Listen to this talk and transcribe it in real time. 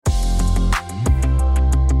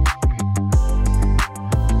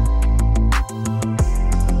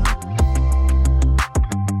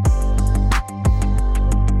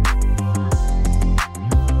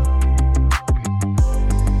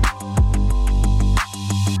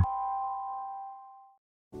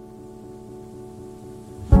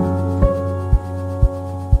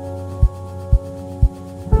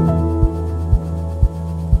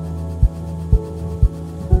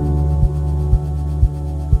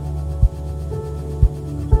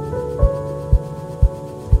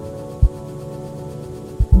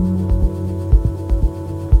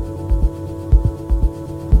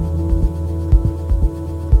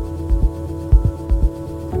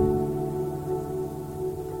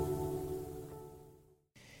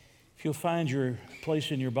If you'll find your place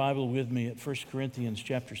in your Bible with me at 1 Corinthians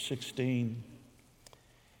chapter 16,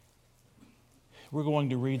 we're going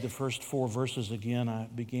to read the first 4 verses again. I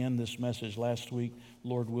began this message last week.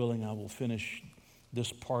 Lord willing, I will finish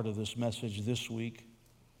this part of this message this week.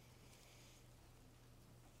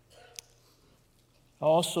 I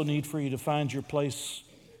also need for you to find your place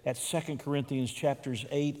at 2 Corinthians chapters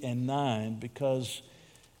 8 and 9, because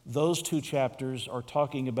those 2 chapters are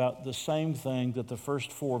talking about the same thing that the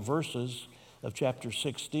first 4 verses of chapter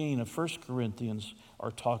 16 of 1 Corinthians are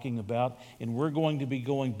talking about. And we're going to be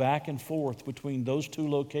going back and forth between those 2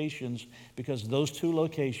 locations because those 2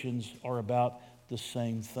 locations are about the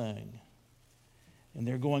same thing. And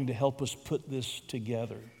they're going to help us put this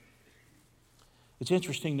together. It's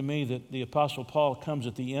interesting to me that the Apostle Paul comes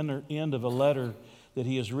at the end of a letter that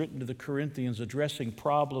he has written to the Corinthians, addressing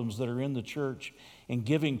problems that are in the church and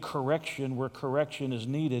giving correction where correction is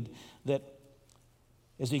needed, that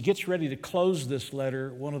as he gets ready to close this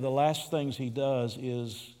letter, one of the last things he does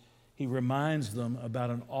is he reminds them about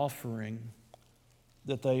an offering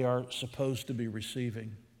that they are supposed to be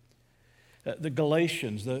receiving. The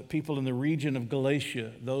Galatians, the people in the region of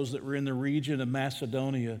Galatia, those that were in the region of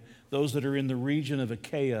Macedonia, those that are in the region of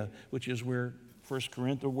Achaia, which is where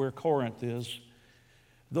Corinth is,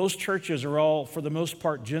 those churches are all, for the most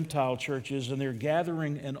part, Gentile churches, and they're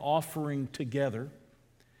gathering an offering together.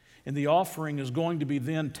 And the offering is going to be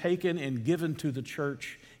then taken and given to the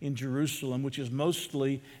church in Jerusalem, which is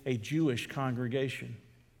mostly a Jewish congregation.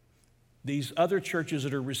 These other churches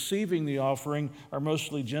that are receiving the offering are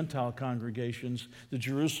mostly Gentile congregations. The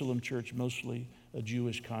Jerusalem church, mostly a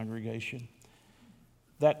Jewish congregation.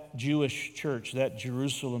 That Jewish church, that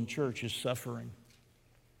Jerusalem church, is suffering.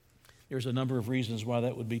 There's a number of reasons why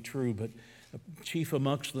that would be true, but chief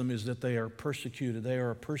amongst them is that they are persecuted. They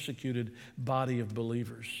are a persecuted body of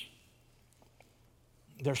believers.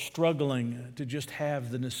 They're struggling to just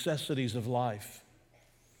have the necessities of life.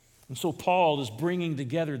 And so Paul is bringing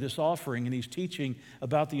together this offering, and he's teaching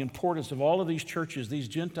about the importance of all of these churches, these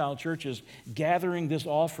Gentile churches, gathering this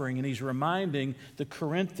offering, and he's reminding the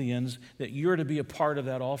Corinthians that you're to be a part of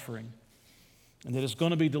that offering, and that it's going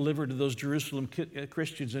to be delivered to those Jerusalem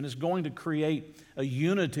Christians, and it's going to create a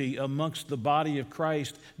unity amongst the body of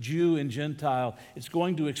Christ, Jew and Gentile. It's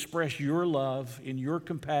going to express your love and your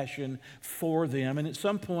compassion for them, and at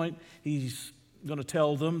some point he's going to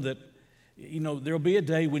tell them that there'll be a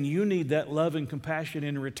day when you need that love and compassion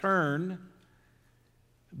in return,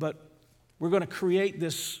 but we're going to create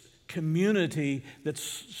this community that's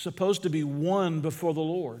supposed to be one before the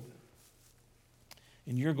Lord.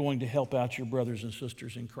 And you're going to help out your brothers and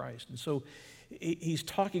sisters in Christ. And so he's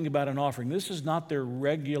talking about an offering. This is not their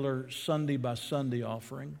regular Sunday by Sunday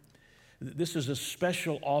offering. This is a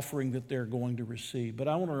special offering that they're going to receive. But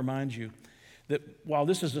I want to remind you that while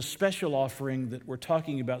this is a special offering that we're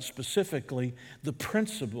talking about specifically, the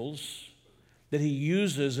principles that he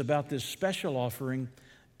uses about this special offering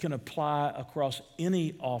can apply across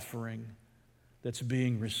any offering that's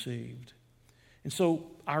being received. And so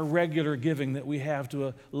our regular giving that we have to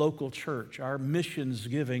a local church, our missions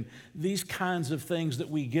giving, these kinds of things that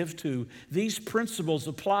we give to, these principles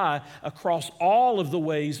apply across all of the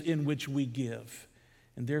ways in which we give.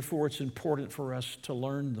 And therefore, it's important for us to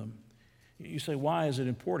learn them. You say, why is it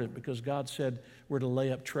important? Because God said we're to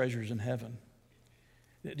lay up treasures in heaven.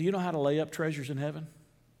 Do you know how to lay up treasures in heaven?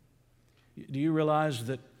 Do you realize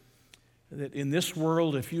that in this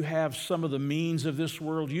world, if you have some of the means of this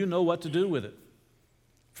world, you know what to do with it?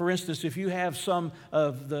 For instance, if you have some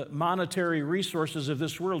of the monetary resources of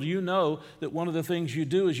this world, you know that one of the things you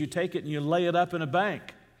do is you take it and you lay it up in a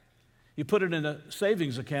bank. You put it in a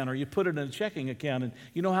savings account or you put it in a checking account, and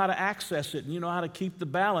you know how to access it and you know how to keep the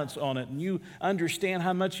balance on it, and you understand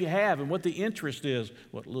how much you have and what the interest is,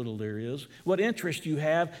 what little there is, what interest you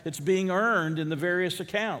have that's being earned in the various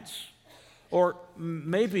accounts. Or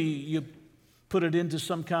maybe you put it into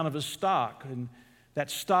some kind of a stock, and that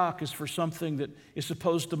stock is for something that is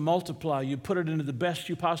supposed to multiply. You put it into the best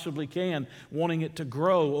you possibly can, wanting it to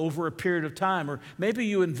grow over a period of time. Or maybe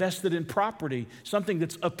you invested in property, something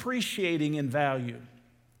that's appreciating in value,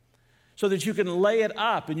 so that you can lay it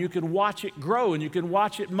up and you can watch it grow and you can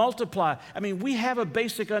watch it multiply. I mean, we have a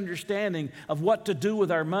basic understanding of what to do with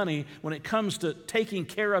our money when it comes to taking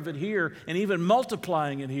care of it here and even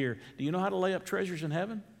multiplying it here. Do you know how to lay up treasures in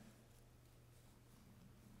heaven?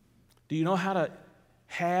 Do you know how to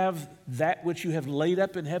have that which you have laid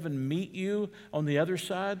up in heaven meet you on the other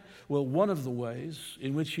side? Well, one of the ways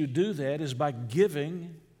in which you do that is by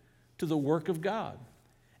giving to the work of God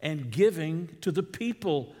and giving to the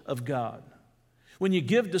people of God. When you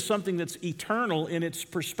give to something that's eternal in its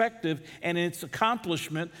perspective and in its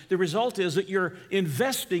accomplishment, the result is that you're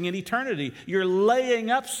investing in eternity. You're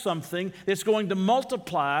laying up something that's going to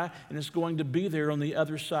multiply and it's going to be there on the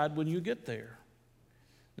other side when you get there.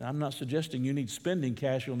 Now, I'm not suggesting you need spending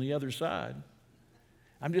cash on the other side.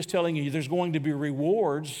 I'm just telling you there's going to be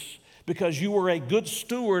rewards because you were a good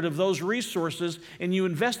steward of those resources and you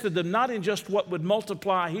invested them not in just what would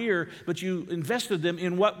multiply here, but you invested them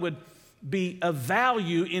in what would be of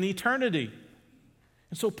value in eternity.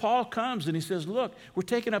 And so Paul comes and he says, look, we're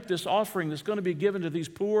taking up this offering that's going to be given to these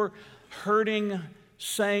poor, hurting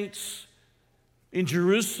saints in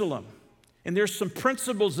Jerusalem. And there's some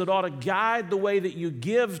principles that ought to guide the way that you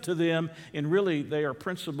give to them. And really, they are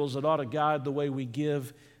principles that ought to guide the way we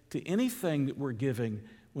give to anything that we're giving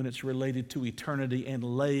when it's related to eternity and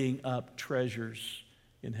laying up treasures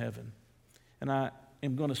in heaven. And I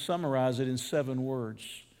am going to summarize it in 7 words.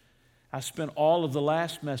 I spent all of the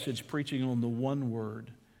last message preaching on the one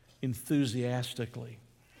word, enthusiastically.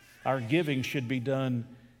 Our giving should be done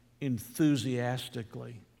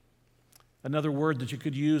enthusiastically. Another word that you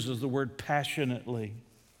could use is the word passionately.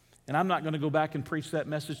 And I'm not going to go back and preach that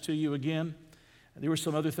message to you again. There were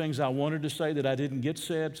some other things I wanted to say that I didn't get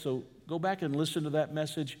said, so go back and listen to that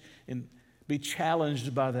message and be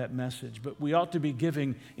challenged by that message. But we ought to be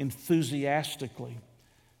giving enthusiastically.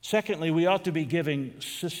 Secondly, we ought to be giving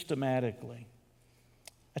systematically.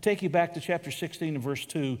 I take you back to chapter 16 and verse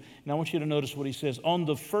 2, and I want you to notice what he says. On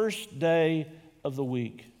the first day of the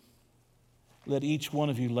week, let each one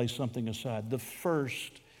of you lay something aside. The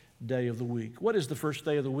first day of the week. What is the first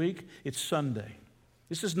day of the week? It's Sunday.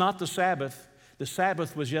 This is not the Sabbath. The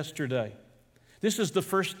Sabbath was yesterday. This is the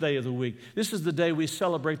first day of the week. This is the day we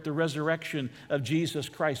celebrate the resurrection of Jesus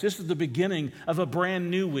Christ. This is the beginning of a brand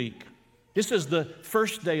new week. This is the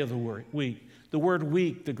first day of the week. The word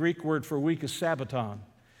week, the Greek word for week is sabbaton.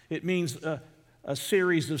 It means a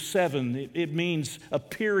series of 7. It means a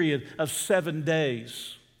period of 7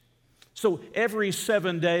 days. So every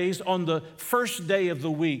 7 days, on the first day of the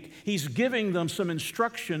week, he's giving them some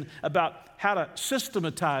instruction about how to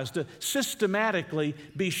systematize, to systematically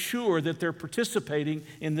be sure that they're participating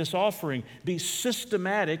in this offering. Be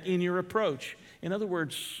systematic in your approach. In other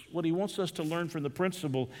words, what he wants us to learn from the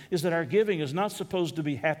principle is that our giving is not supposed to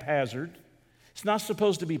be haphazard. It's not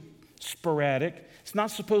supposed to be sporadic. It's not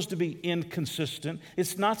supposed to be inconsistent.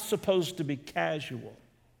 It's not supposed to be casual.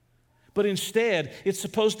 But instead, it's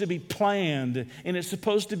supposed to be planned, and it's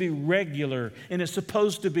supposed to be regular, and it's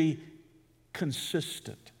supposed to be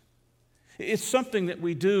consistent. It's something that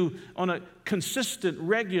we do on a consistent,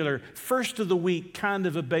 regular, first of the week kind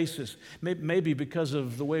of a basis. Maybe because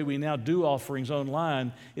of the way we now do offerings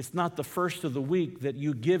online, it's not the first of the week that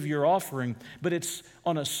you give your offering, but it's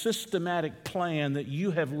on a systematic plan that you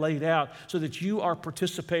have laid out so that you are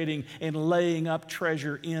participating in laying up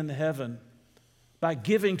treasure in heaven. By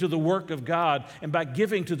giving to the work of God and by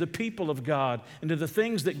giving to the people of God and to the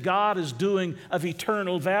things that God is doing of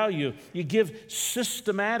eternal value, you give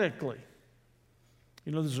systematically.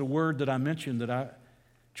 You know, there's a word that I mentioned that I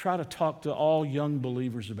try to talk to all young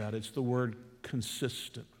believers about. It's the word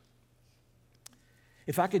consistent.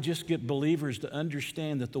 If I could just get believers to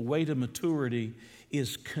understand that the way to maturity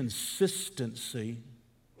is consistency,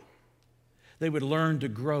 they would learn to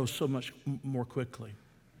grow so much more quickly.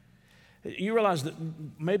 You realize that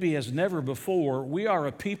maybe as never before, we are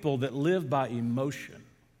a people that live by emotion.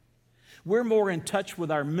 We're more in touch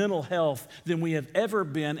with our mental health than we have ever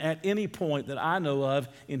been at any point that I know of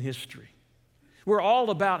in history. We're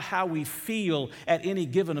all about how we feel at any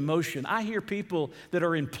given emotion. I hear people that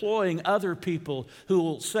are employing other people who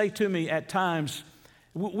will say to me at times,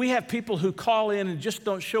 we have people who call in and just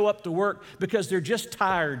don't show up to work because they're just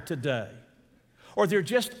tired today. Or they're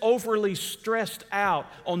just overly stressed out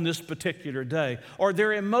on this particular day. Or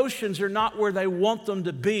their emotions are not where they want them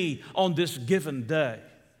to be on this given day.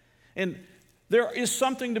 And there is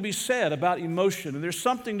something to be said about emotion, and there's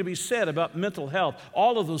something to be said about mental health.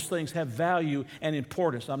 All of those things have value and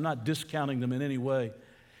importance. I'm not discounting them in any way.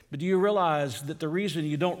 But do you realize that the reason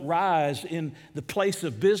you don't rise in the place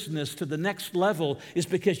of business to the next level is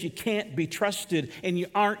because you can't be trusted and you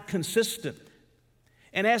aren't consistent?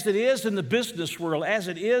 And as it is in the business world, as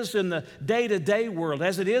it is in the day-to-day world,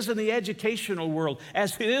 as it is in the educational world,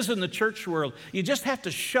 as it is in the church world, you just have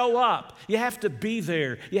to show up. You have to be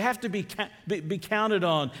there. You have to be counted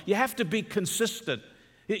on. You have to be consistent.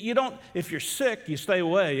 You don't, if you're sick, you stay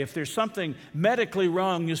away. If there's something medically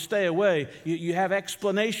wrong, you stay away. You have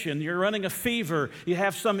explanation. You're running a fever. You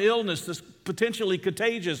have some illness that's potentially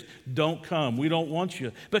contagious. Don't come. We don't want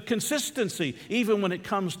you. But consistency, even when it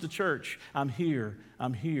comes to church. I'm here.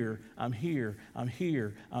 I'm here. I'm here. I'm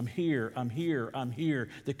here. I'm here. I'm here. I'm here.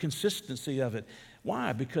 The consistency of it.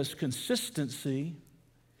 Why? Because consistency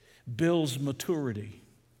builds maturity.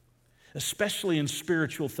 Especially in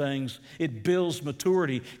spiritual things, it builds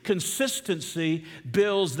maturity. Consistency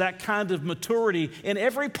builds that kind of maturity in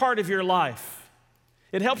every part of your life.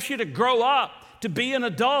 It helps you to grow up, to be an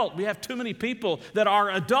adult. We have too many people that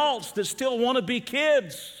are adults that still want to be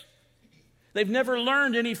kids. They've never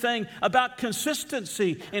learned anything about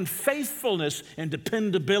consistency and faithfulness and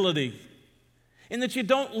dependability. And that you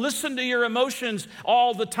don't listen to your emotions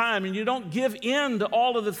all the time, and you don't give in to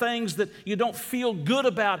all of the things that you don't feel good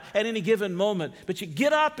about at any given moment. But you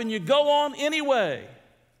get up and you go on anyway.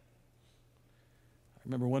 I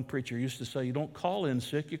remember one preacher used to say, you don't call in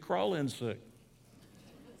sick, you crawl in sick.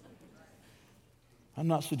 I'm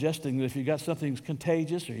not suggesting that if you got something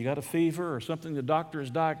contagious or you got a fever or something the doctor has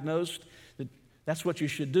diagnosed, that's what you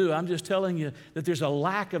should do. I'm just telling you that there's a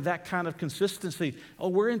lack of that kind of consistency. Oh,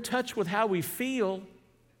 we're in touch with how we feel.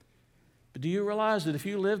 But do you realize that if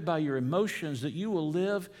you live by your emotions, that you will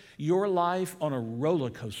live your life on a roller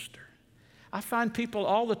coaster? I find people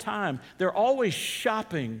all the time, they're always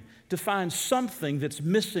shopping to find something that's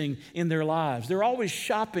missing in their lives. They're always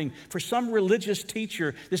shopping for some religious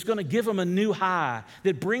teacher that's going to give them a new high,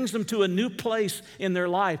 that brings them to a new place in their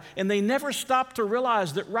life. And they never stop to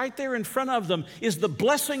realize that right there in front of them is the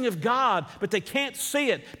blessing of God, but they can't see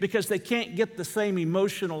it because they can't get the same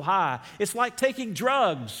emotional high. It's like taking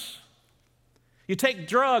drugs. You take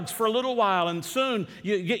drugs for a little while, and soon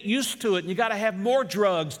you get used to it, and you got to have more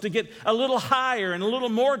drugs to get a little higher, and a little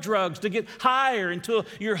more drugs to get higher, until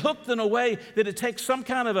you're hooked in a way that it takes some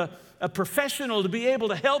kind of a professional to be able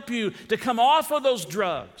to help you to come off of those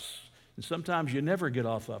drugs. And sometimes you never get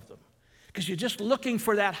off of them because you're just looking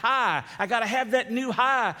for that high. I got to have that new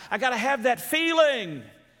high. I got to have that feeling.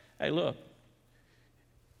 Hey, look,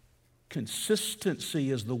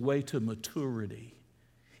 consistency is the way to maturity.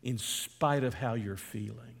 In spite of how you're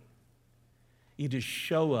feeling, you just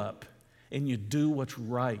show up and you do what's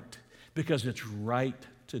right because it's right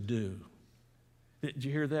to do. Did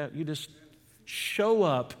you hear that? You just show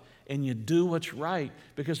up and you do what's right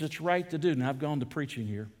because it's right to do. Now, I've gone to preaching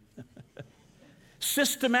here.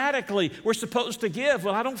 Systematically, we're supposed to give.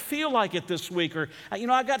 Well, I don't feel like it this week, or, I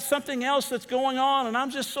got something else that's going on, and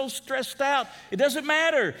I'm just so stressed out. It doesn't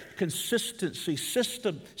matter. Consistency,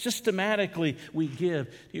 systematically we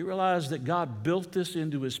give. Do you realize that God built this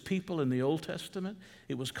into His people in the Old Testament?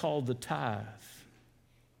 It was called the tithe.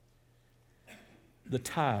 The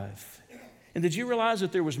tithe. And did you realize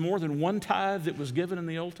that there was more than one tithe that was given in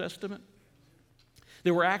the Old Testament?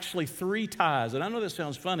 There were actually 3 tithes. And I know that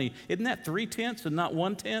sounds funny. Isn't that 3/10 and not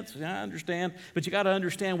 1/10? Yeah, I understand. But you got to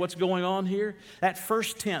understand what's going on here. That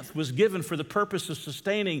first tenth was given for the purpose of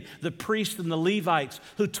sustaining the priests and the Levites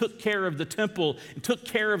who took care of the temple and took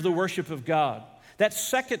care of the worship of God. That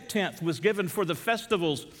second tenth was given for the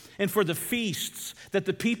festivals and for the feasts that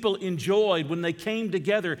the people enjoyed when they came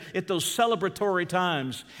together at those celebratory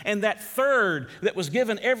times. And that third that was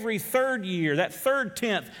given every third year, that third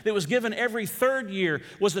tenth that was given every third year,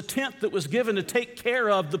 was a tenth that was given to take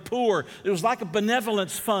care of the poor. It was like a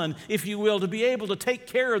benevolence fund, if you will, to be able to take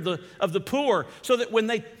care of the poor, so that when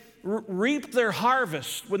they reaped their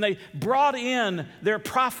harvest, when they brought in their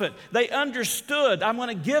profit, they understood, I'm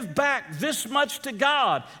going to give back this much to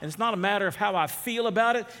God. And it's not a matter of how I feel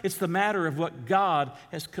about it. It's the matter of what God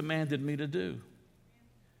has commanded me to do.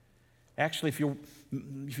 Actually,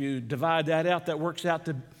 if you divide that out, that works out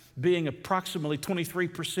to being approximately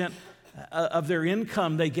 23% of their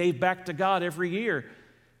income they gave back to God every year.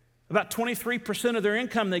 About 23% of their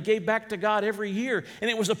income they gave back to God every year. And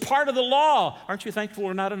it was a part of the law. Aren't you thankful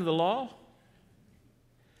we're not under the law?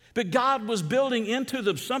 But God was building into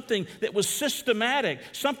them something that was systematic,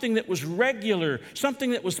 something that was regular,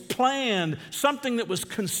 something that was planned, something that was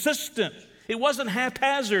consistent. It wasn't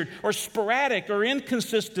haphazard or sporadic or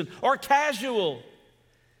inconsistent or casual.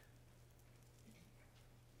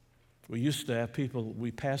 We used to have people,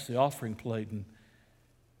 we passed the offering plate, and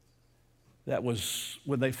that was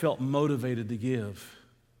when they felt motivated to give.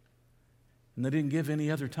 And they didn't give any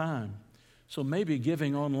other time. So maybe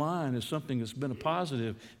giving online is something that's been a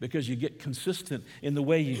positive because you get consistent in the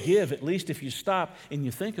way you give, at least if you stop and you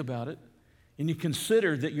think about it. And you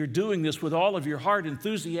consider that you're doing this with all of your heart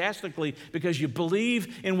enthusiastically because you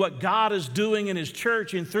believe in what God is doing in His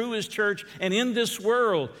church and through His church and in this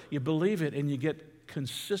world. You believe it and you get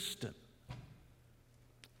consistent,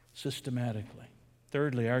 systematically.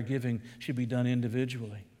 Thirdly, our giving should be done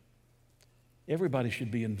individually. Everybody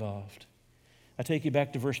should be involved. I take you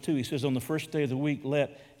back to verse 2. He says, on the first day of the week,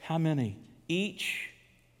 let how many? Each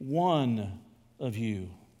one of you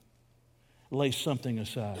lay something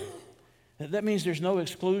aside. That means there's no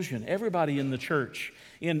exclusion. Everybody in the church,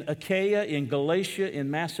 in Achaia, in Galatia, in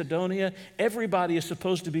Macedonia, everybody is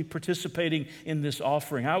supposed to be participating in this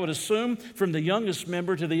offering. I would assume from the youngest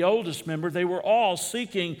member to the oldest member, they were all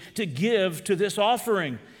seeking to give to this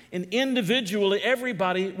offering. And individually,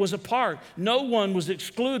 everybody was a part. No one was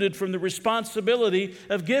excluded from the responsibility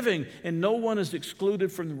of giving. And no one is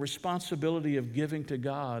excluded from the responsibility of giving to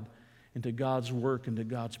God and to God's work and to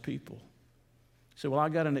God's people. So, well, I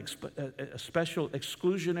got a special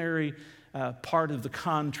exclusionary part of the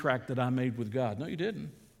contract that I made with God. No, you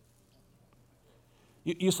didn't.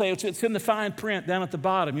 You say it's in the fine print down at the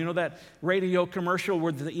bottom. You know that radio commercial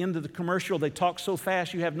where at the end of the commercial they talk so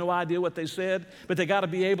fast you have no idea what they said, but they got to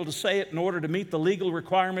be able to say it in order to meet the legal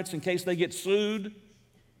requirements in case they get sued?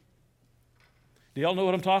 Do y'all know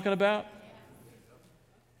what I'm talking about?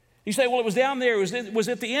 You say, well, it was down there. It was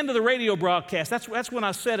at the end of the radio broadcast. That's when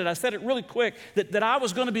I said it. I said it really quick, that I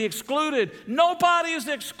was going to be excluded. Nobody is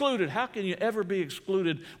excluded. How can you ever be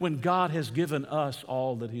excluded when God has given us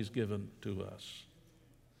all that He's given to us?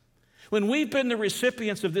 When we've been the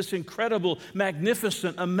recipients of this incredible,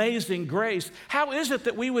 magnificent, amazing grace, how is it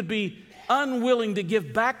that we would be unwilling to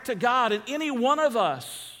give back to God and any one of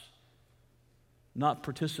us not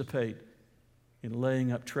participate in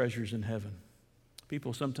laying up treasures in heaven?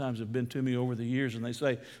 People sometimes have been to me over the years and they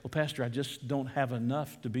say, well, Pastor, I just don't have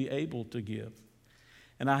enough to be able to give.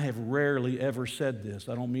 And I have rarely ever said this.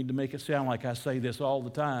 I don't mean to make it sound like I say this all the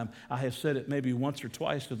time. I have said it maybe once or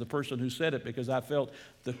twice to the person who said it because I felt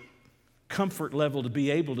the comfort level to be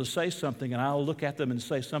able to say something, and I'll look at them and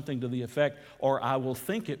say something to the effect, or I will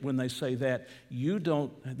think it when they say that,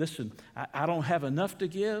 I don't have enough to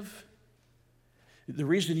give. The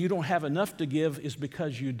reason you don't have enough to give is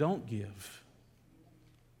because you don't give.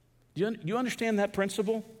 Do you understand that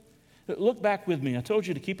principle? Look back with me. I told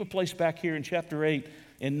you to keep a place back here in chapter 8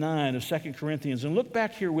 and 9 of 2 Corinthians. And look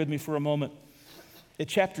back here with me for a moment at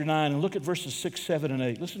chapter 9 and look at verses 6, 7, and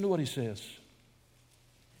 8. Listen to what he says.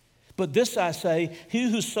 But this I say, he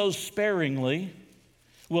who sows sparingly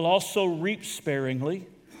will also reap sparingly,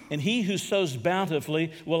 and he who sows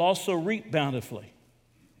bountifully will also reap bountifully.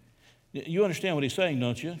 You understand what he's saying,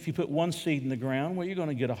 don't you? If you put one seed in the ground, well, you're going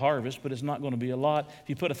to get a harvest, but it's not going to be a lot. If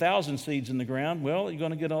you put 1,000 seeds in the ground, well, you're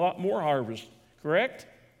going to get a lot more harvest, correct?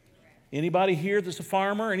 Anybody here that's a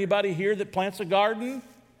farmer? Anybody here that plants a garden?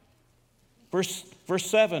 Verse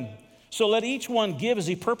 7. So let each one give as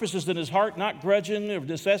he purposes in his heart, not grudging or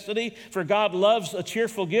necessity, for God loves a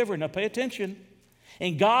cheerful giver. Now pay attention.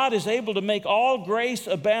 And God is able to make all grace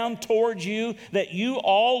abound towards you, that you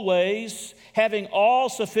always, having all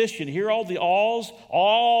sufficient, hear all the alls,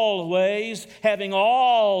 always, having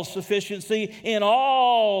all sufficiency in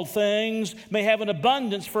all things, may have an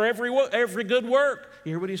abundance for every good work.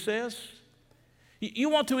 You hear what he says? You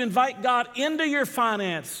want to invite God into your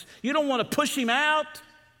finance. You don't want to push him out.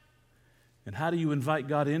 And how do you invite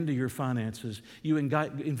God into your finances? You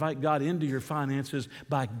invite God into your finances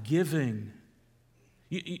by giving.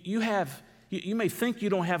 You may think you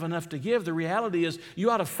don't have enough to give. The reality is you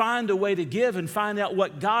ought to find a way to give and find out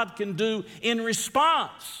what God can do in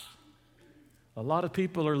response. A lot of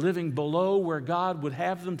people are living below where God would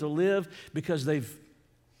have them to live because they've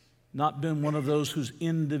not been one of those who's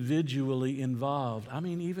individually involved. I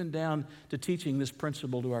mean, even down to teaching this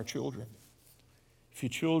principle to our children. If your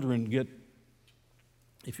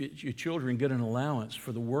children get an allowance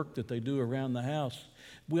for the work that they do around the house,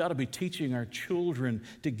 we ought to be teaching our children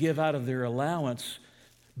to give out of their allowance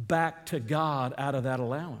back to God out of that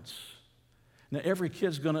allowance. Now, every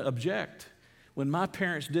kid's going to object. When my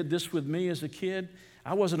parents did this with me as a kid,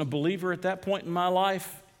 I wasn't a believer at that point in my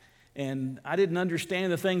life, and I didn't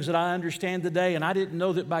understand the things that I understand today, and I didn't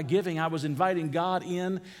know that by giving I was inviting God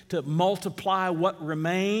in to multiply what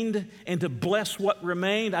remained and to bless what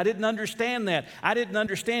remained. I didn't understand that. I didn't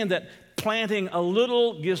understand that planting a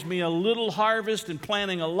little gives me a little harvest and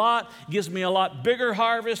planting a lot gives me a lot bigger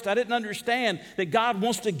harvest. I didn't understand that God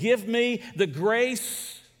wants to give me the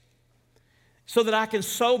grace so that I can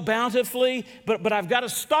sow bountifully, but I've got to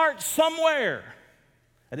start somewhere.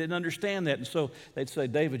 I didn't understand that. And so they'd say,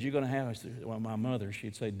 David, you're going to have, I said, well, my mother,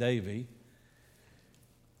 she'd say, Davy,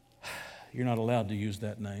 you're not allowed to use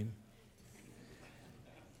that name.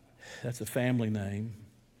 That's a family name.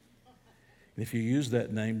 And if you use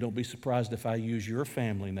that name, don't be surprised if I use your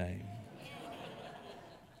family name.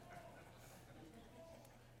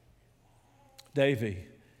 Davy,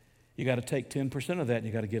 you got to take 10% of that and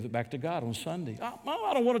you got to give it back to God on Sunday. Oh, Mom,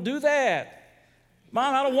 I don't want to do that.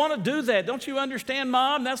 Mom, I don't want to do that. Don't you understand,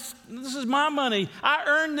 Mom? This is my money. I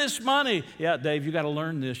earned this money. Yeah, Dave, you got to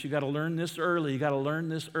learn this. You got to learn this early. You got to learn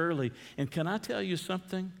this early. And can I tell you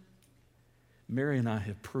something? Mary and I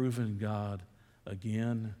have proven God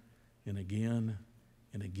again and again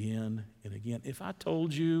and again and again. If I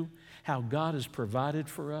told you how God has provided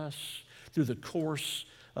for us through the course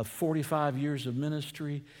of 45 years of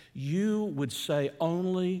ministry, you would say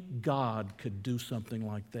only God could do something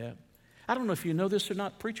like that. I don't know if you know this or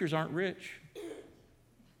not, preachers aren't rich.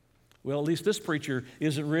 Well, at least this preacher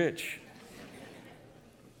isn't rich.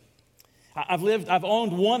 I've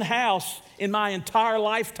owned one house in my entire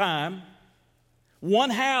lifetime.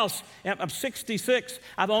 One house. I'm 66.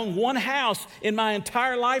 I've owned one house in my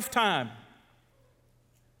entire lifetime.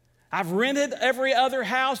 I've rented every other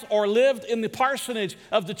house or lived in the parsonage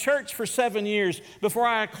of the church for 7 years before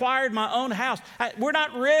I acquired my own house. We're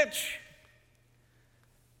not rich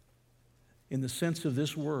in the sense of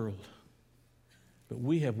this world, but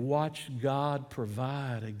we have watched God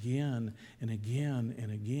provide again and again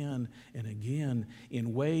and again and again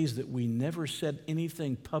in ways that we never said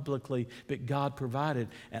anything publicly, but God provided.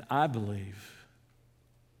 And I believe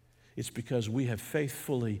it's because we have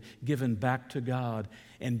faithfully given back to God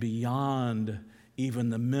and beyond even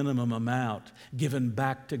the minimum amount given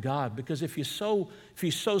back to God. Because if you sow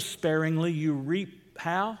sparingly, you reap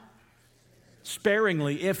how?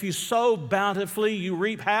 Sparingly. If you sow bountifully, you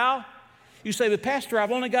reap how? You say, but Pastor,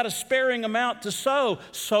 I've only got a sparing amount to sow.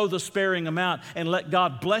 Sow the sparing amount and let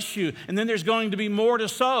God bless you. And then there's going to be more to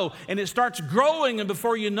sow. And it starts growing, and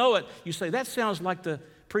before you know it, you say, that sounds like the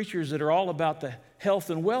preachers that are all about the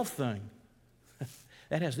health and wealth thing.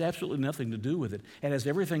 That has absolutely nothing to do with it. It has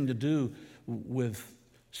everything to do with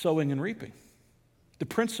sowing and reaping. The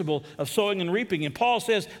principle of sowing and reaping. And Paul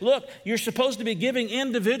says, look, you're supposed to be giving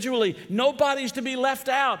individually. Nobody's to be left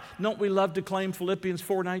out. Don't we love to claim Philippians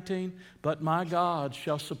 4:19? But my God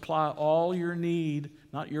shall supply all your need,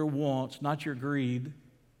 not your wants, not your greed.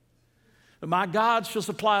 But my God shall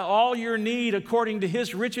supply all your need according to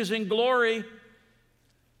his riches in glory.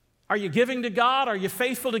 Are you giving to God? Are you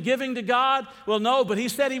faithful to giving to God? Well, no, but he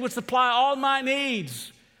said he would supply all my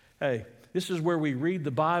needs. Hey, this is where we read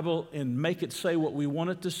the Bible and make it say what we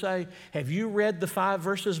want it to say. Have you read the 5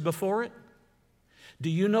 verses before it? Do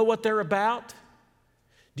you know what they're about?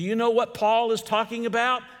 Do you know what Paul is talking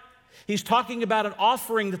about? He's talking about an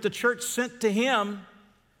offering that the church sent to him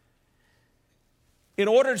in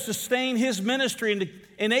order to sustain his ministry and to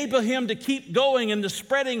enable him to keep going in the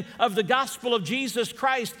spreading of the gospel of Jesus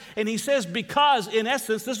Christ. And he says, because, in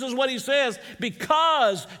essence, this is what he says,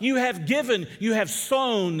 because you have given, you have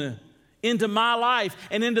sown into my life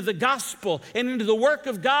and into the gospel and into the work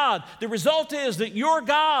of God. The result is that your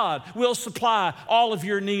God will supply all of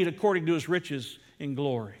your need according to his riches in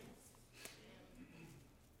glory.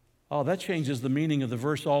 Oh, that changes the meaning of the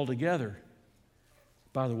verse altogether.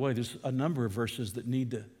 By the way, there's a number of verses that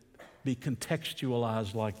need to be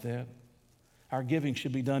contextualized like that. Our giving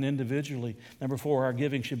should be done individually. Number 4, our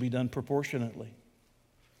giving should be done proportionately.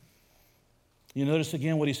 You notice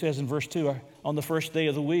again what he says in verse 2, on the first day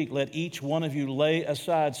of the week, let each one of you lay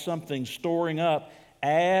aside something, storing up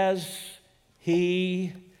as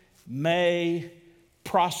he may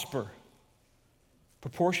prosper.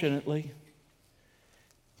 Proportionately.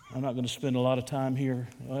 I'm not going to spend a lot of time here.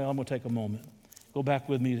 Well, I'm going to take a moment. Go back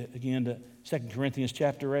with me again to 2 Corinthians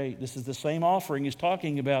chapter 8. This is the same offering he's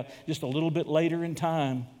talking about just a little bit later in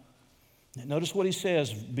time. Notice what he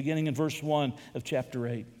says beginning in verse 1 of chapter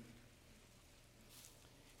 8.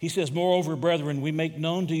 He says, moreover, brethren, we make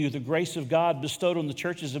known to you the grace of God bestowed on the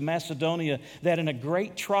churches of Macedonia, that in a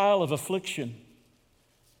great trial of affliction.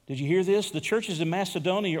 Did you hear this? The churches in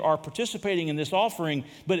Macedonia are participating in this offering,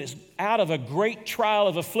 but it's out of a great trial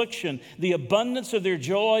of affliction. The abundance of their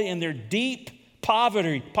joy and their deep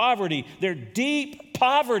poverty, their deep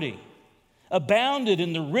poverty abounded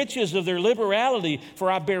in the riches of their liberality. For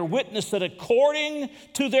I bear witness that according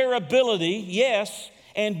to their ability, yes,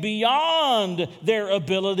 and beyond their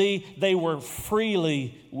ability, they were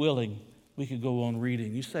freely willing. We could go on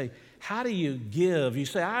reading. You say, how do you give? You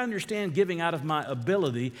say, I understand giving out of my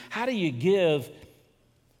ability. How do you give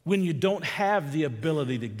when you don't have the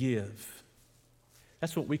ability to give?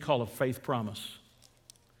 That's what we call a faith promise.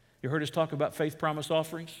 You heard us talk about faith promise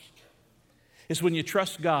offerings? It's when you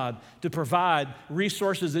trust God to provide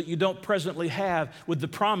resources that you don't presently have with the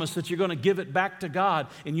promise that you're going to give it back to God.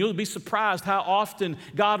 And you'll be surprised how often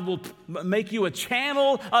God will make you a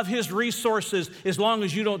channel of his resources as long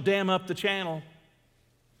as you don't dam up the channel.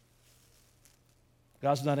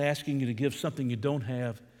 God's not asking you to give something you don't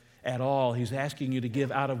have at all. He's asking you to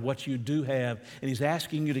give out of what you do have, and He's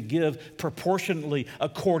asking you to give proportionately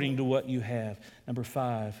according to what you have. Number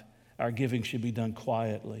 5, our giving should be done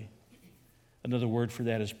quietly. Another word for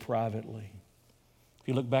that is privately. If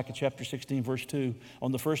you look back at chapter 16, verse 2,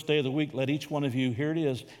 on the first day of the week, let each one of you, here it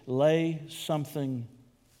is, lay something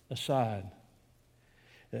aside.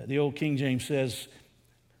 The old King James says,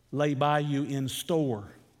 lay by you in store.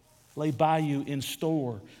 Lay by you in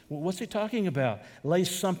store. Well, what's he talking about? Lay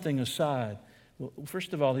something aside. Well,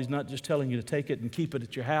 first of all, he's not just telling you to take it and keep it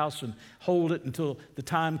at your house and hold it until the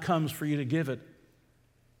time comes for you to give it.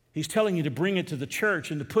 He's telling you to bring it to the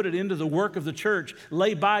church and to put it into the work of the church.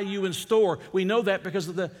 Lay by you in store. We know that because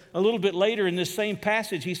of a little bit later in this same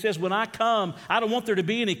passage, he says, when I come, I don't want there to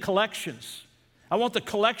be any collections. I want the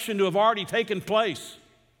collection to have already taken place.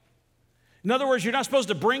 In other words, you're not supposed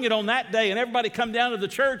to bring it on that day and everybody come down to the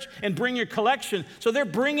church and bring your collection. So they're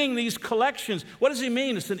bringing these collections. What does he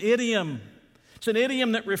mean? It's an idiom. It's an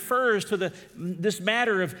idiom that refers to this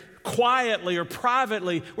matter of quietly or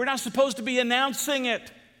privately. We're not supposed to be announcing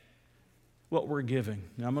it, what we're giving.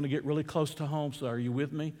 Now, I'm going to get really close to home, so are you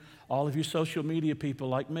with me? All of you social media people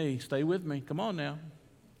like me, stay with me. Come on now.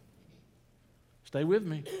 Stay with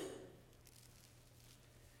me.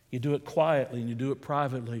 You do it quietly and you do it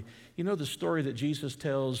privately. You know the story that Jesus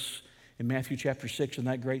tells in Matthew chapter 6 in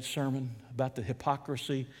that great sermon about the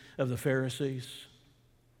hypocrisy of the Pharisees?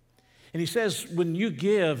 And he says, when you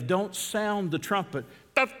give, don't sound the trumpet.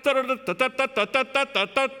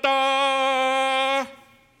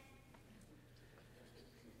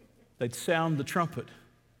 They'd sound the trumpet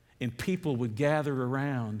and people would gather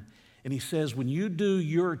around. And he says, when you do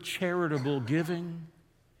your charitable giving,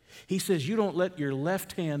 he says, you don't let your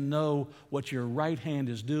left hand know what your right hand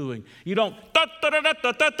is doing. You don't,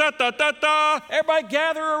 everybody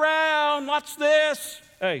gather around, watch this.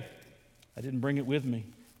 Hey, I didn't bring it with me,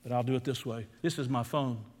 but I'll do it this way. This is my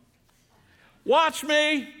phone. Watch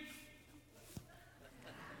me.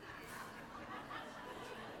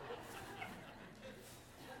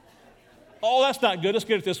 Oh, that's not good. Let's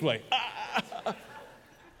get it this way.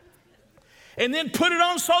 And then put it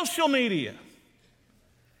on social media.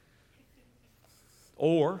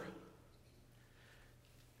 Or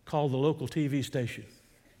call the local TV station.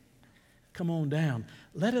 Come on down.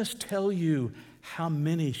 Let us tell you how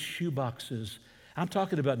many shoeboxes. I'm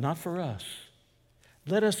talking about not for us.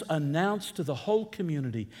 Let us announce to the whole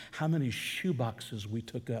community how many shoeboxes we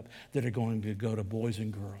took up that are going to go to boys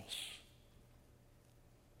and girls.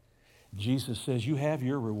 Jesus says, you have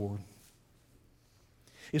your reward.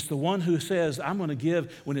 It's the one who says, I'm going to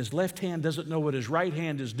give when his left hand doesn't know what his right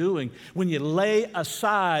hand is doing. When you lay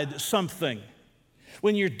aside something,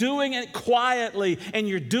 when you're doing it quietly and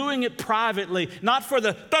you're doing it privately, not for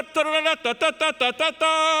the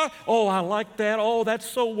oh, I like that. Oh, that's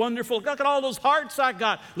so wonderful. Look at all those hearts I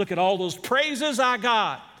got. Look at all those praises I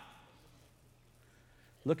got.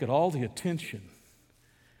 Look at all the attention.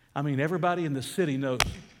 I mean, everybody in the city knows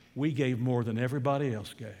we gave more than everybody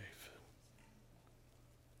else gave.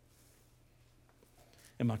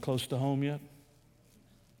 Am I close to home yet?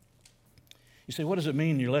 You say, what does it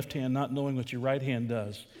mean, your left hand not knowing what your right hand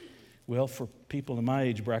does? Well, for people in my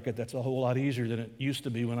age bracket, that's a whole lot easier than it used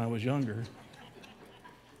to be when I was younger.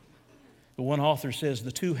 But one author says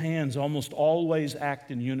the two hands almost always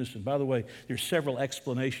act in unison. By the way, there's several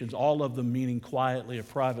explanations, all of them meaning quietly or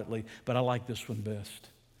privately, but I like this one best.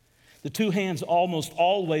 The two hands almost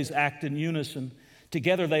always act in unison.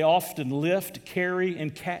 Together they often lift, carry,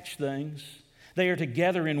 and catch things. They are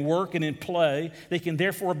together in work and in play. They can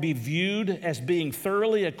therefore be viewed as being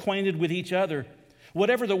thoroughly acquainted with each other.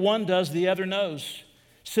 Whatever the one does, the other knows.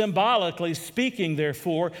 Symbolically speaking,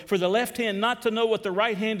 therefore, for the left hand not to know what the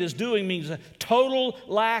right hand is doing means a total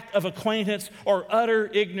lack of acquaintance or utter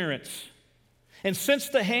ignorance. And since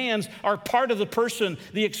the hands are part of the person,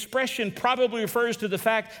 the expression probably refers to the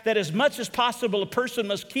fact that as much as possible, a person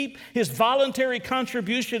must keep his voluntary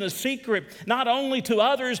contribution a secret, not only to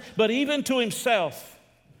others, but even to himself.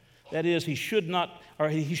 That is, he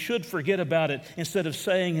should forget about it instead of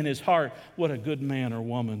saying in his heart, what a good man or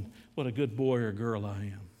woman, what a good boy or girl I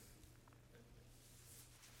am.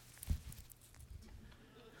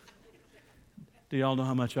 Do y'all know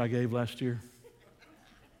how much I gave last year?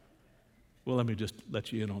 Well, let me just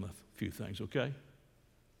let you in on a few things, okay?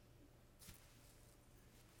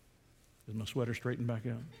 Is my sweater straightened back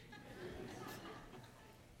out?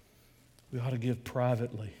 We ought to give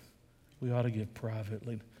privately. We ought to give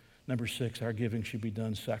privately. Number 6, our giving should be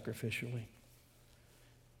done sacrificially.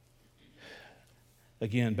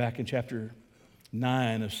 Again, back in chapter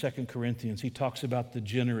 9 of 2 Corinthians, he talks about the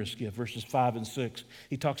generous gift. Verses 5 and 6,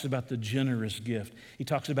 he talks about the generous gift. He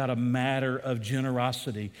talks about a matter of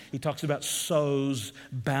generosity. He talks about sows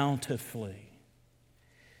bountifully.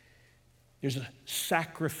 There's a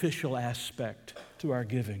sacrificial aspect to our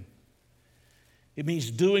giving. It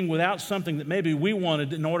means doing without something that maybe we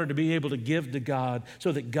wanted in order to be able to give to God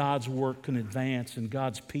so that God's work can advance and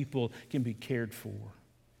God's people can be cared for.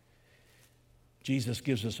 Jesus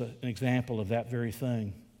gives us an example of that very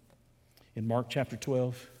thing. In Mark chapter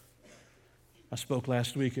 12, I spoke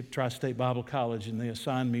last week at Tri-State Bible College, and they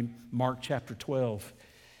assigned me Mark chapter 12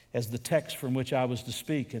 as the text from which I was to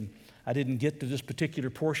speak. And I didn't get to this particular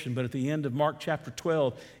portion, but at the end of Mark chapter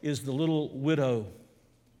 12 is the little widow.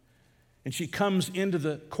 And she comes into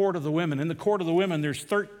the court of the women. In the court of the women, there's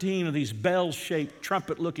 13 of these bell-shaped,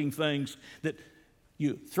 trumpet-looking things that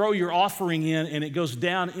you throw your offering in, and it goes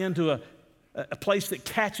down into a place that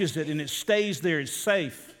catches it, and it stays there. It's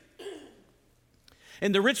safe.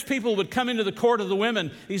 And the rich people would come into the court of the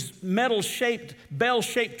women, these metal-shaped,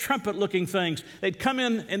 bell-shaped, trumpet-looking things. They'd come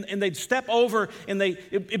in and they'd step over, and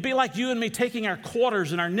it'd be like you and me taking our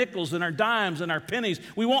quarters and our nickels and our dimes and our pennies.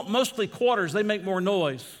 We want mostly quarters. They make more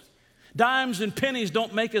noise. Dimes and pennies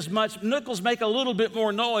don't make as much. Nickels make a little bit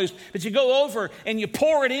more noise. But you go over and you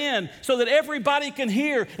pour it in so that everybody can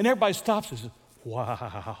hear. And everybody stops and says,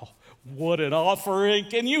 wow, what an offering.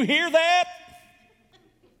 Can you hear that?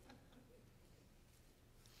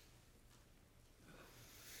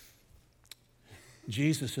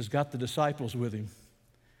 Jesus has got the disciples with him.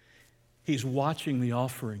 He's watching the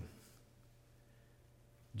offering.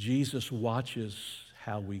 Jesus watches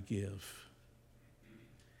how we give.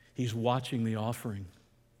 He's watching the offering.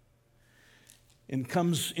 And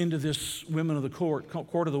comes into this women of the court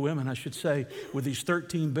of the women, I should say, with these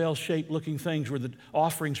 13 bell-shaped looking things where the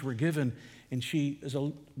offerings were given. And she is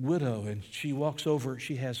a widow, and she walks over.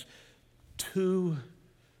 She has 2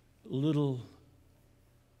 little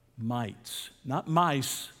mites. Not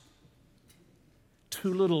mice.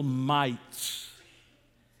 2 little mites.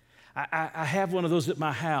 I have one of those at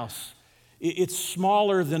my house. It's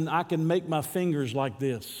smaller than I can make my fingers like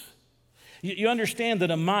this. You understand that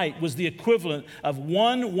a mite was the equivalent of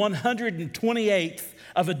 1/128th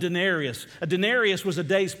of a denarius. A denarius was a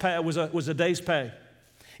day's pay. Was a day's pay.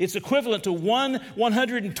 It's equivalent to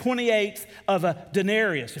 1/128th of a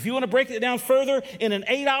denarius. If you want to break it down further, in an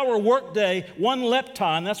 8-hour workday, 1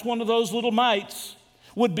 lepton, that's one of those little mites,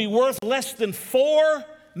 would be worth less than 4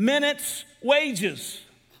 minutes' wages.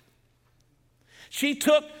 She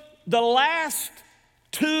took the last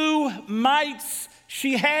 2 mites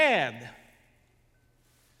she had,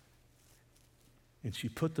 and she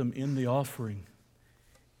put them in the offering.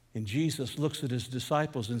 And Jesus looks at his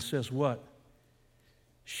disciples and says, what?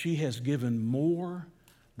 She has given more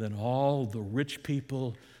than all the rich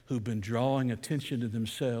people who've been drawing attention to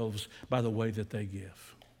themselves by the way that they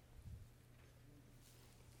give.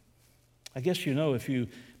 I guess you know if you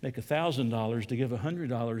make $1,000 to give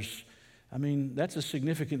 $100, I mean, that's a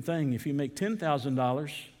significant thing. If you make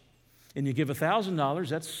 $10,000 and you give $1,000,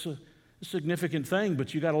 that's a significant thing,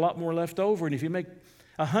 but you got a lot more left over. And if you make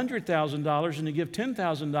 $100,000 and you give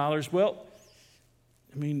 $10,000, well,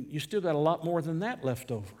 I mean, you still got a lot more than that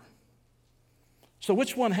left over. So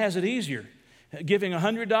which one has it easier? Giving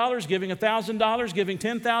 $100, giving $1,000, giving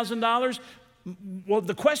 $10,000? Well,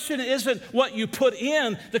 the question isn't what you put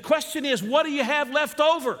in. The question is, what do you have left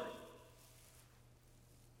over?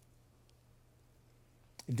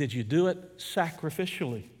 Did you do it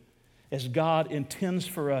sacrificially, as God intends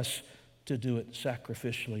for us to do it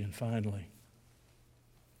sacrificially? And finally,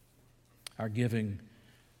 our giving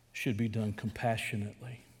should be done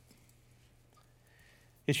compassionately.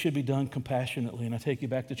 It should be done compassionately. And I take you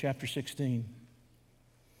back to chapter 16,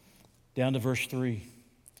 down to verse 3.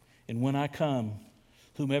 And when I come,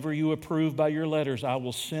 whomever you approve by your letters, I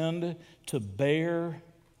will send to bear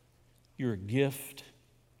your gift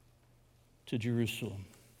to Jerusalem.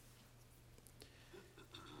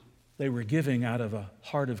 They were giving out of a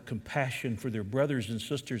heart of compassion for their brothers and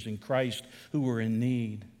sisters in Christ who were in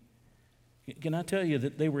need. Can I tell you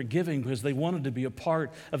that they were giving because they wanted to be a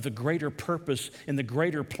part of the greater purpose and the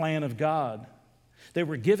greater plan of God? They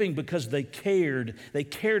were giving because they cared. They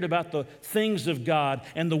cared about the things of God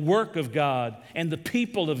and the work of God and the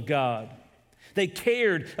people of God. They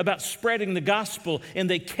cared about spreading the gospel, and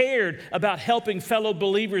they cared about helping fellow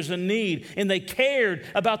believers in need, and they cared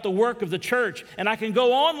about the work of the church. And I can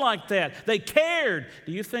go on like that. They cared.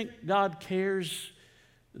 Do you think God cares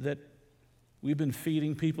that we've been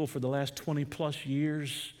feeding people for the last 20 plus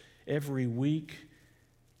years every week?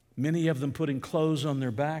 many of them putting clothes on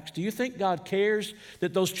their backs. Do you think God cares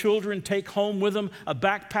that those children take home with them a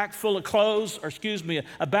backpack full of clothes, or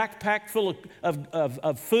a backpack full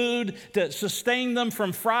of food to sustain them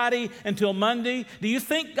from Friday until Monday? Do you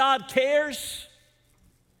think God cares?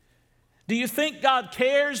 Do you think God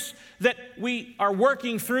cares that we are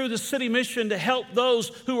working through the city mission to help those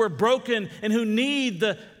who are broken and who need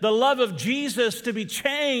the love of Jesus to be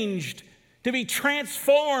changed, to be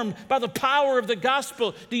transformed by the power of the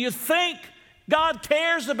gospel? Do you think God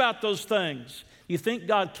cares about those things? You think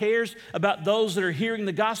God cares about those that are hearing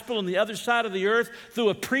the gospel on the other side of the earth through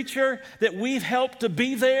a preacher that we've helped to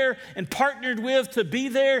be there and partnered with to be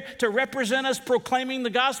there to represent us proclaiming the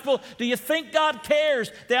gospel? Do you think God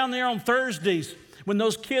cares down there on Thursdays when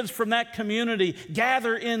those kids from that community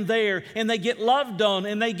gather in there and they get loved on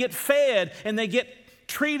and they get fed and they get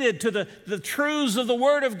treated to the truths of the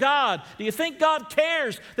Word of God? Do you think God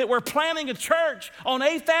cares that we're planting a church on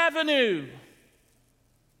 8th Avenue?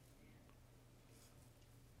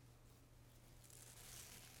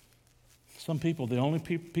 Some people, the only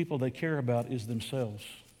people they care about is themselves.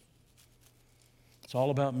 It's all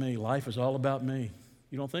about me. Life is all about me.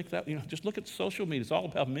 You don't think that? Just look at social media. It's all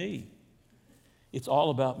about me. It's all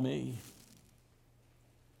about me.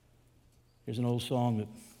 Here's an old song that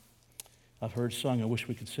I've heard sung. I wish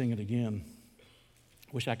we could sing it again.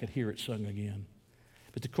 I wish I could hear it sung again.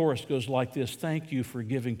 But the chorus goes like this: thank you for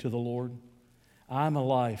giving to the Lord. I'm a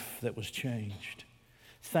life that was changed.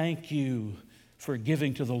 Thank you for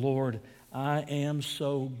giving to the Lord. I am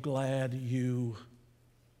so glad you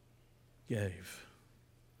gave.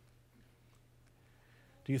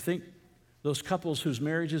 Do you think those couples whose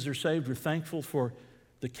marriages are saved are thankful for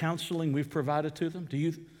the counseling we've provided to them? Do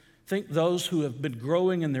you think those who have been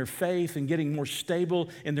growing in their faith and getting more stable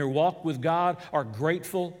in their walk with God are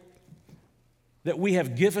grateful that we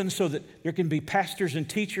have given so that there can be pastors and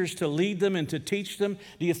teachers to lead them and to teach them?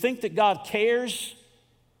 Do you think that God cares?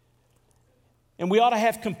 And we ought to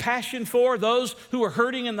have compassion for those who are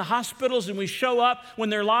hurting in the hospitals, and we show up when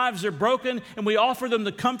their lives are broken and we offer them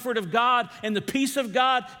the comfort of God and the peace of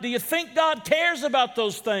God. Do you think God cares about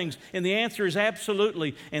those things? And the answer is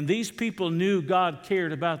absolutely. And these people knew God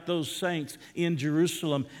cared about those saints in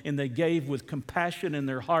Jerusalem, and they gave with compassion in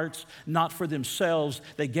their hearts, not for themselves.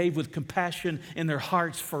 They gave with compassion in their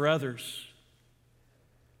hearts for others.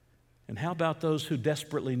 And how about those who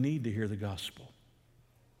desperately need to hear the gospel?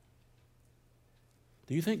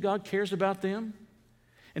 Do you think God cares about them?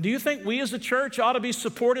 And do you think we as a church ought to be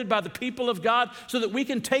supported by the people of God so that we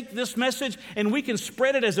can take this message and we can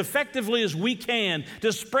spread it as effectively as we can,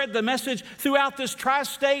 to spread the message throughout this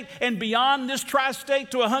tri-state and beyond this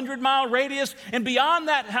tri-state to a 100-mile radius and beyond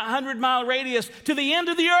that 100-mile radius to the end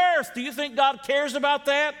of the earth? Do you think God cares about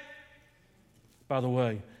that? By the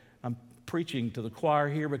way, I'm preaching to the choir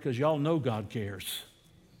here because y'all know God cares.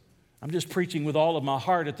 I'm just preaching with all of my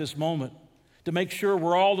heart at this moment to make sure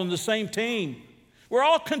we're all on the same team. We're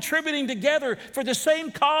all contributing together for the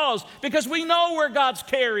same cause because we know where God's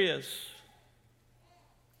care is.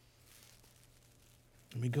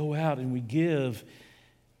 And we go out and we give,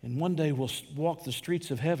 and one day we'll walk the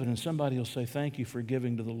streets of heaven and somebody will say, thank you for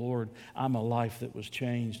giving to the Lord. I'm a life that was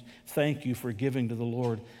changed. Thank you for giving to the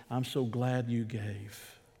Lord. I'm so glad you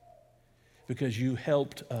gave because you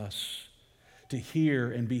helped us to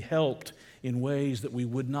hear and be helped in ways that we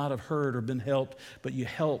would not have heard or been helped, but you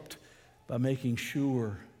helped by making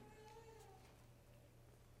sure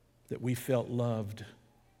that we felt loved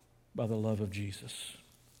by the love of Jesus.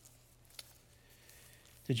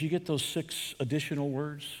 Did you get those 6 additional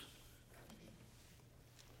words?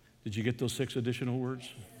 Did you get those 6 additional words?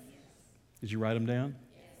 Did you write them down?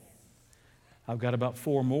 I've got about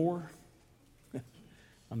 4 more.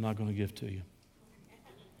 I'm not going to give to you.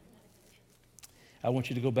 I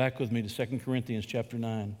want you to go back with me to 2 Corinthians chapter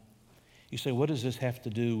 9. You say, what does this have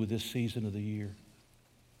to do with this season of the year?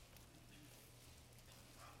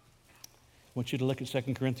 I want you to look at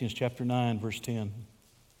 2 Corinthians chapter 9, verse 10.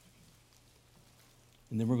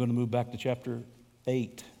 And then we're going to move back to chapter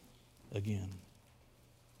 8 again.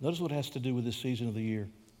 Notice what it has to do with this season of the year.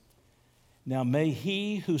 Now may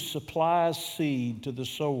he who supplies seed to the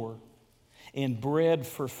sower and bread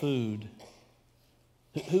for food.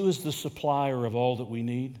 Who is the supplier of all that we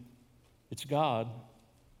need? It's God.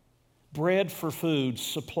 Bread for food.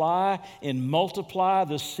 Supply and multiply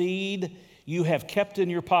the seed you have kept in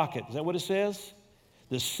your pocket. Is that what it says?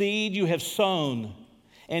 The seed you have sown,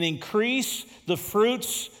 and increase the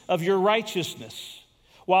fruits of your righteousness,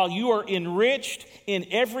 while you are enriched in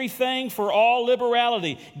everything for all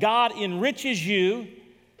liberality. God enriches you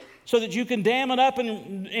so that you can dam it up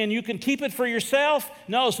and you can keep it for yourself?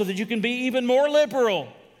 No, so that you can be even more liberal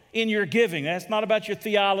in your giving. That's not about your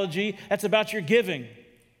theology, that's about your giving.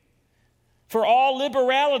 For all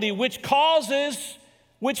liberality, which causes,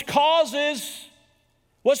 what's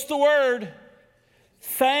the word?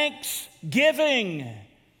 Thanksgiving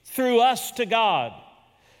through us to God.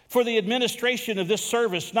 For the administration of this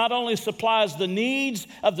service not only supplies the needs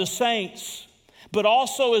of the saints, but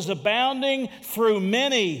also is abounding through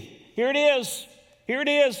many. Here it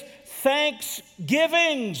is.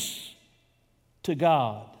 Thanksgivings to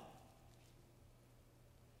God.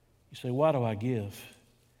 You say, why do I give?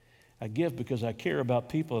 I give because I care about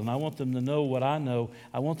people and I want them to know what I know.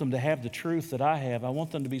 I want them to have the truth that I have. I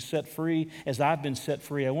want them to be set free as I've been set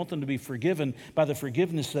free. I want them to be forgiven by the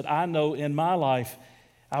forgiveness that I know in my life.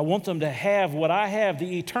 I want them to have what I have,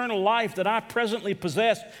 the eternal life that I presently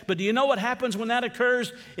possess. But do you know what happens when that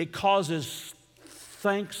occurs? It causes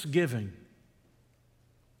thanksgiving.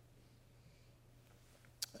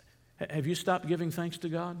 Have you stopped giving thanks to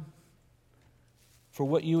God for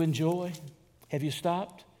what you enjoy? Have you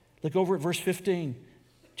stopped? Look over at verse 15,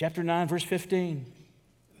 chapter 9, verse 15.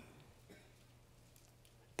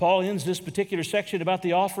 Paul ends this particular section about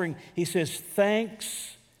the offering. He says,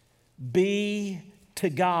 thanks be to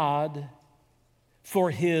God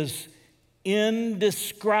for His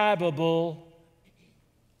indescribable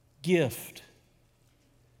gift.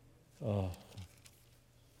 When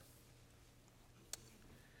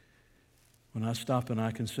I stop and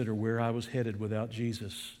I consider where I was headed without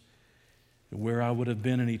Jesus, where I would have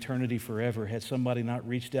been in eternity forever had somebody not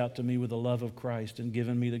reached out to me with the love of Christ and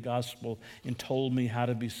given me the gospel and told me how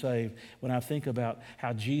to be saved. When I think about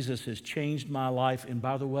how Jesus has changed my life, and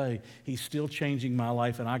by the way, He's still changing my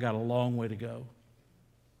life, and I got a long way to go.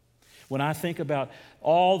 When I think about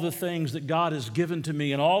all the things that God has given to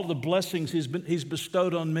me and all the blessings He's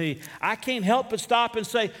bestowed on me, I can't help but stop and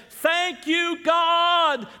say, thank you,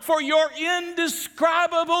 God, for your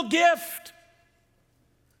indescribable gift.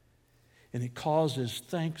 And it causes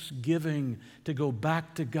thanksgiving to go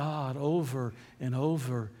back to God over and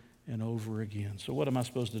over and over again. So what am I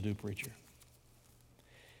supposed to do, preacher?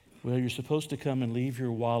 Well, you're supposed to come and leave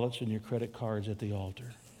your wallets and your credit cards at the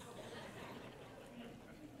altar.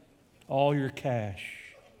 All your cash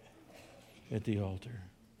at the altar.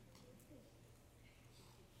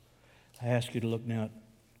 I ask you to look now at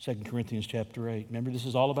 2 Corinthians chapter 8. Remember, this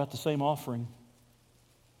is all about the same offering.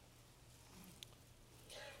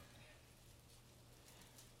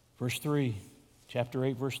 Verse 3, chapter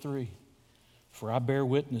 8, verse 3. For I bear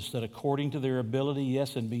witness that according to their ability,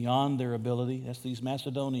 yes, and beyond their ability, that's these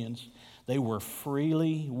Macedonians, they were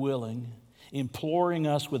freely willing, imploring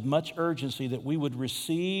us with much urgency that we would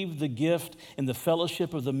receive the gift and the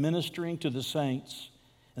fellowship of the ministering to the saints.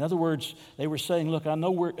 In other words, they were saying, look, I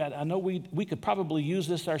know we could probably use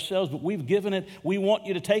this ourselves, but we've given it. We want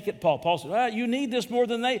you to take it, Paul. Paul said, you need this more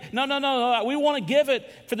than they. No. We want to give it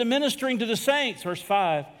for the ministering to the saints. Verse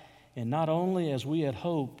 5. And not only as we had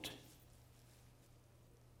hoped.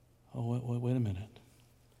 Oh, wait a minute.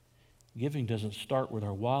 Giving doesn't start with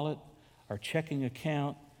our wallet, our checking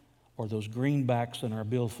account, or those greenbacks in our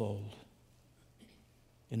billfold.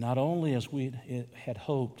 And not only as we had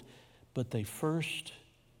hoped, but they first,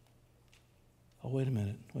 wait a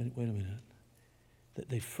minute. That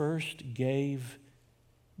they first gave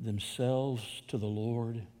themselves to the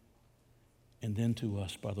Lord and then to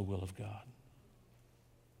us by the will of God.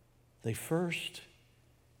 They first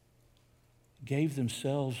gave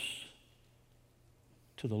themselves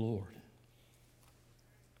to the Lord.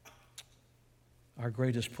 Our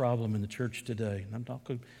greatest problem in the church today, and I'm not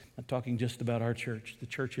talking just about our church, the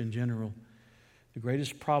church in general, the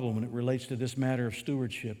greatest problem when it relates to this matter of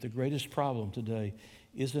stewardship, the greatest problem today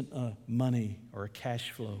isn't a money or a cash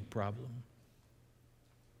flow problem.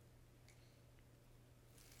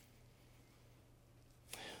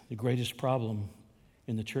 The greatest problem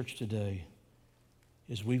in the church today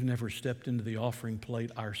is we've never stepped into the offering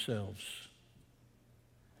plate ourselves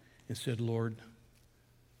and said, Lord,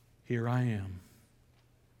 here I am.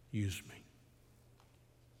 Use me.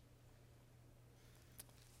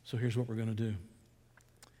 So here's what we're going to do.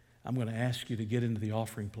 I'm going to ask you to get into the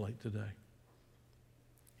offering plate today.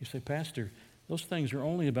 You say, Pastor, those things are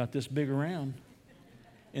only about this big around,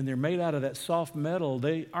 and they're made out of that soft metal.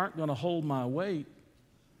 They aren't going to hold my weight.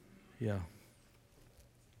 Yeah.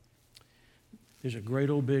 There's a great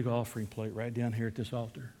old big offering plate right down here at this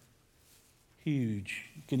altar. Huge.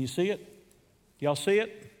 Can you see it? Y'all see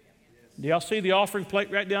it? Do y'all see the offering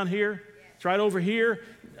plate right down here? It's right over here,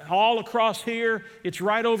 all across here. It's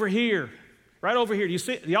right over here. Right over here. Do you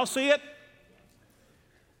see it? Do y'all see it?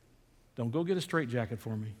 Don't go get a straitjacket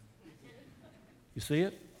for me. You see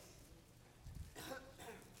it?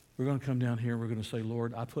 We're going to come down here and we're going to say,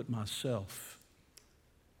 Lord, I put myself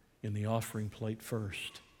in the offering plate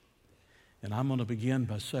first. And I'm going to begin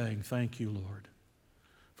by saying, thank you, Lord,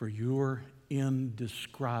 for your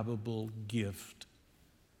indescribable gift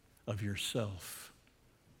of yourself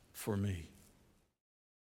for me.